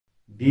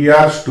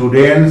Dear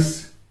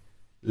students,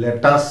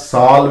 let us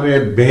solve a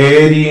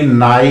very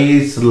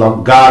nice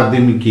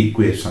logarithmic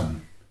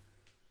equation.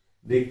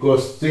 The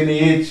question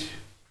is,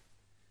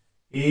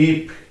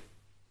 if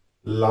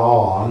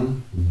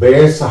ln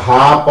base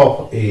half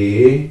of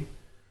a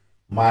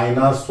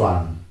minus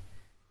 1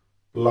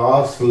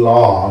 plus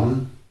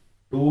ln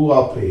 2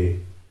 of a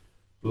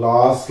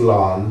plus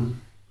ln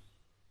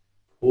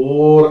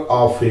 4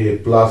 of a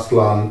plus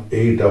ln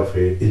 8 of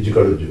a is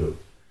equal to 0.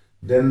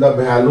 Then the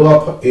value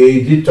of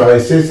a, the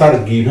choices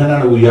are given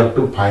and we have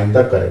to find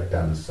the correct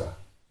answer.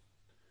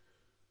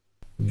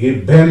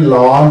 Given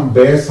ln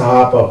base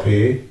half of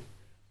a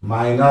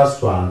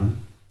minus 1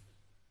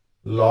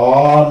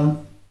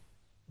 ln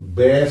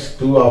base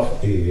 2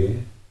 of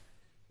a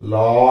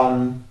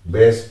ln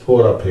base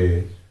 4 of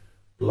a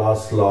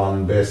plus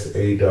ln base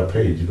 8 of a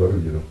is equal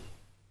to 0.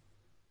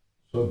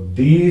 So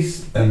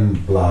this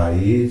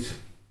implies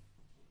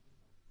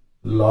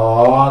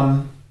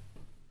ln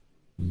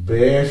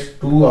base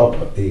 2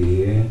 of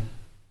a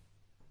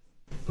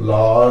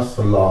plus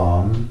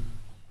ln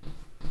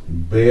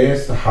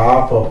base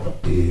half of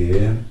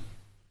a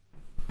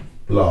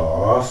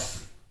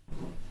plus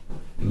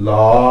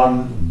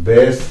ln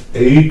base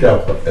 8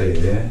 of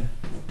a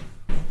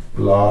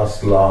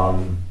plus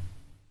ln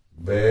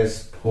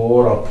base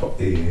 4 of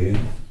a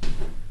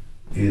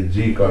is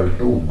equal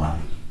to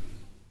 1.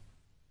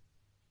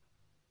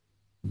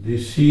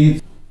 This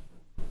is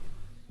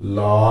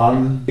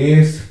ln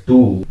base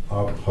 2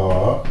 of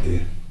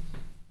a.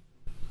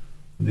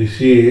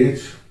 This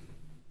is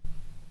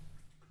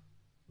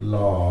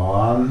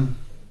ln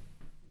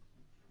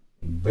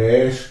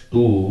base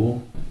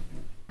 2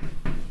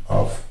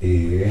 of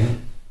a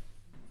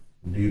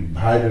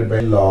divided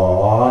by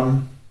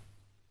ln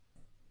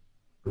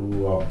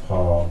 2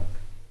 of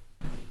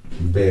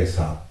base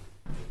half.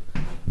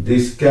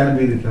 This can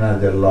be written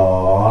as a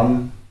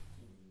ln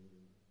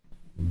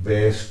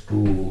base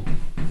 2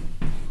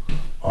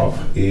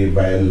 of a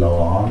by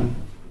ln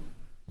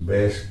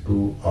base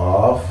 2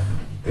 of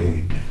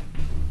 8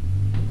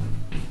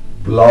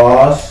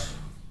 plus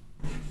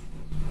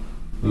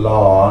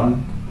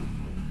ln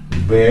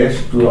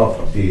base 2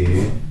 of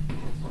a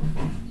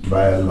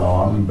by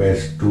ln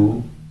base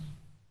 2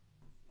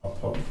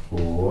 of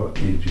 4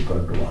 is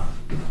equal to 1.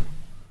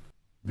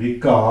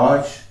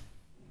 Because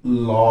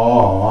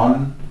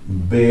ln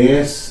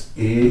base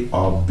a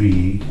of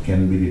b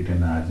can be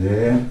written as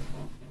a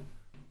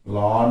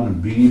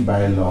ln b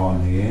by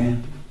ln a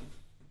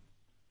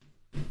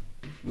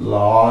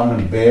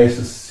ln base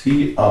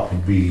c of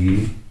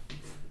b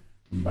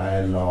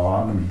by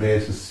ln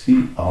base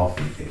c of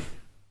a.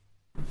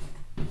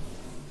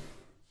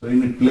 So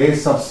in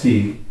place of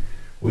c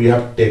we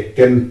have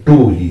taken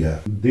 2 here.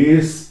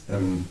 This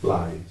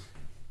implies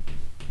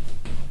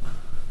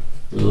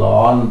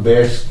ln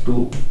base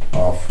 2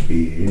 of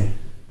a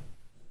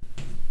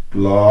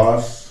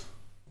plus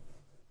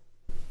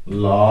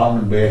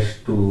ln base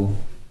 2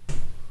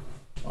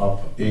 of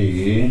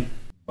a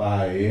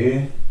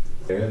by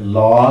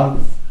ln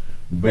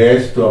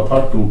base 2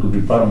 of 2 to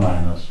the power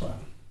minus 1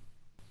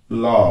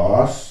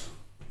 plus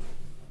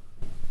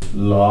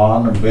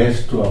ln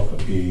base 2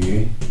 of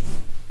a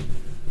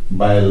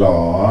by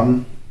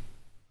ln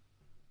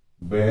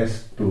base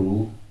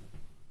 2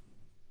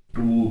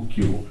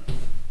 2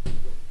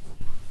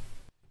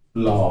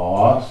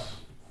 plus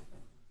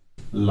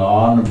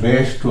ln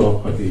base 2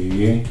 of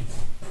a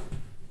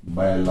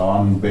by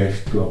ln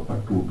base 2 of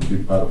 2 to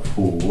the power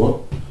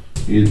 4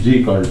 is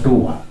equal to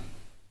 1.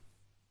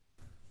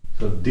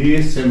 So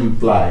this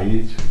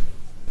implies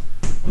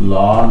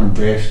ln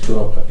base 2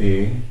 of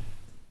a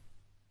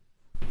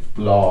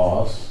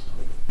plus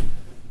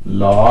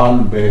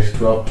ln base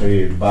 2 of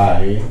a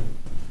by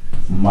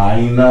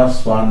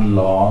minus 1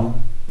 ln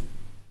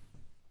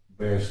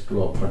base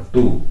 2 of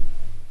 2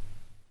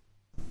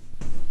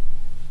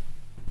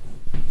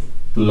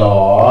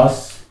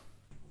 plus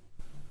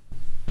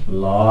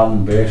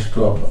ln base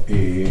 2 of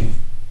a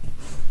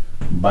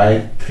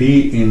by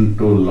 3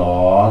 into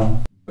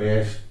ln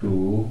base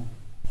 2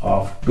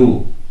 of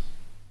 2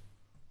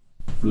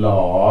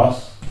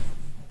 plus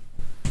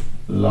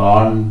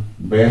ln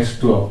base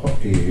 2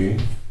 of a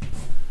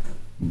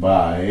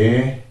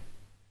by,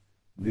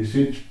 this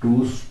is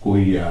 2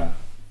 square,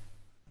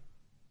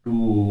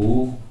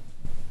 2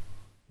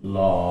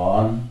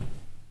 ln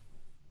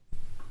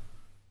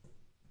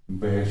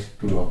base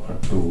 2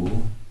 of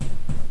 2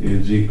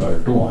 is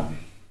equal to 1.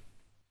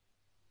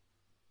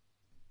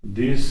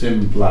 This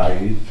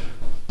implies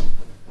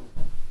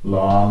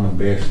ln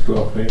base 2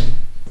 of a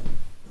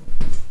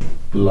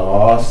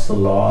plus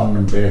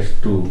ln base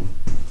 2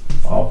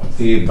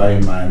 of a by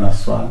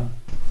minus 1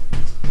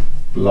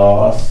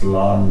 plus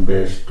ln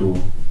base 2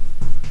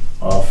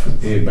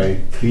 of a by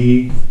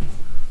 3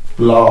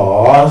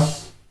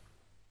 plus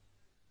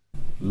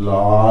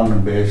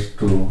ln base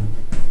 2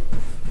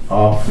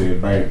 of a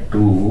by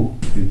 2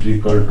 is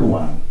equal to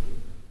 1.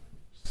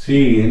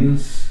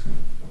 Since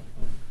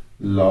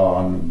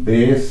ln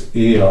base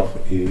a of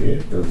a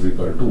is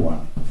equal to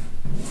 1.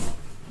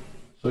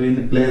 So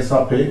in place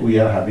of a, we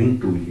are having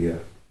 2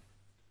 here.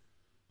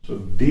 So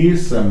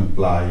this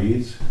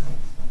implies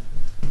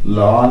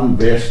ln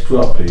base 2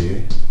 of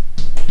a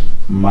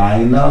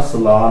minus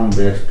ln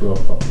base 2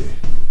 of a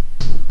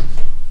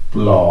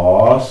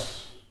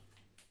plus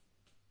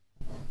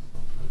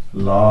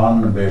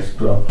ln base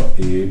 2 of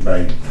a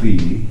by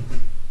 3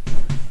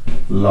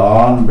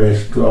 ln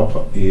base 2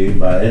 of a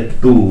by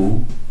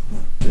 2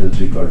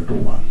 is equal to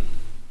 1.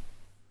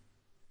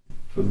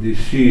 So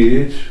this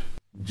is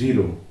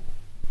 0.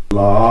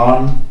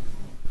 Ln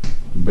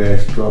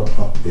base 2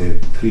 of a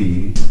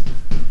 3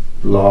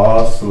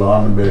 plus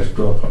ln base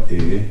 2 of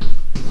a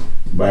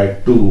by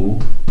 2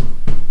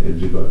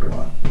 is equal to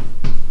 1.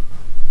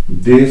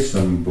 This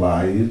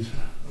implies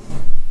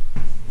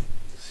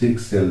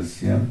 6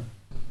 LCM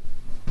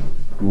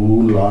 2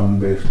 ln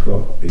base 2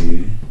 of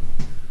a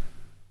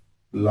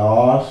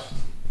plus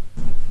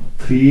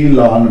 3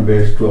 ln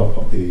base 2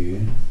 of a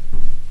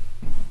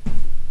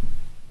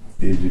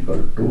is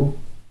equal to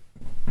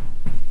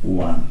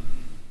 1.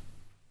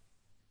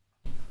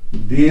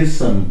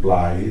 This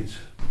implies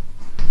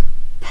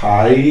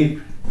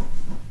 5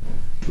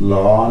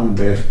 ln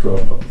base 2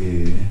 of a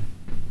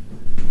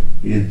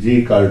is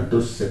equal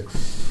to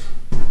 6.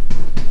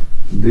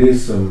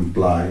 This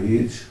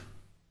implies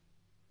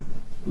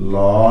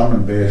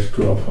ln base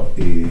 2 of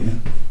a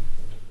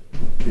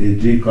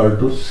is equal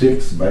to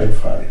 6 by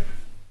 5.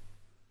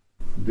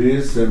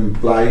 This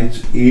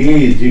implies a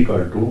is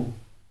equal to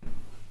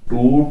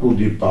 2 to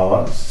the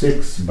power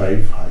 6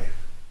 by 5.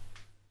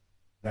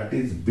 That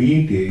is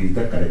beat A is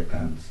the correct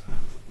answer.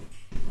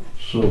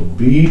 So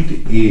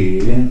beat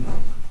A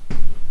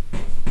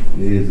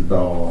is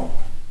the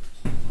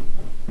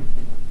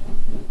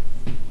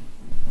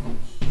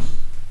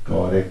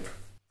correct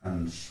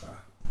answer.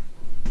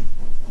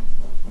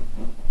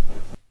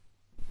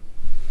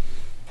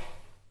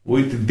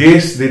 With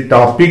this, the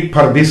topic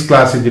for this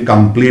class is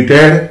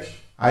completed.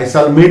 I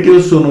shall meet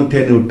you soon with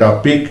a new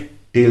topic.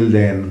 Till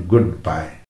then, goodbye.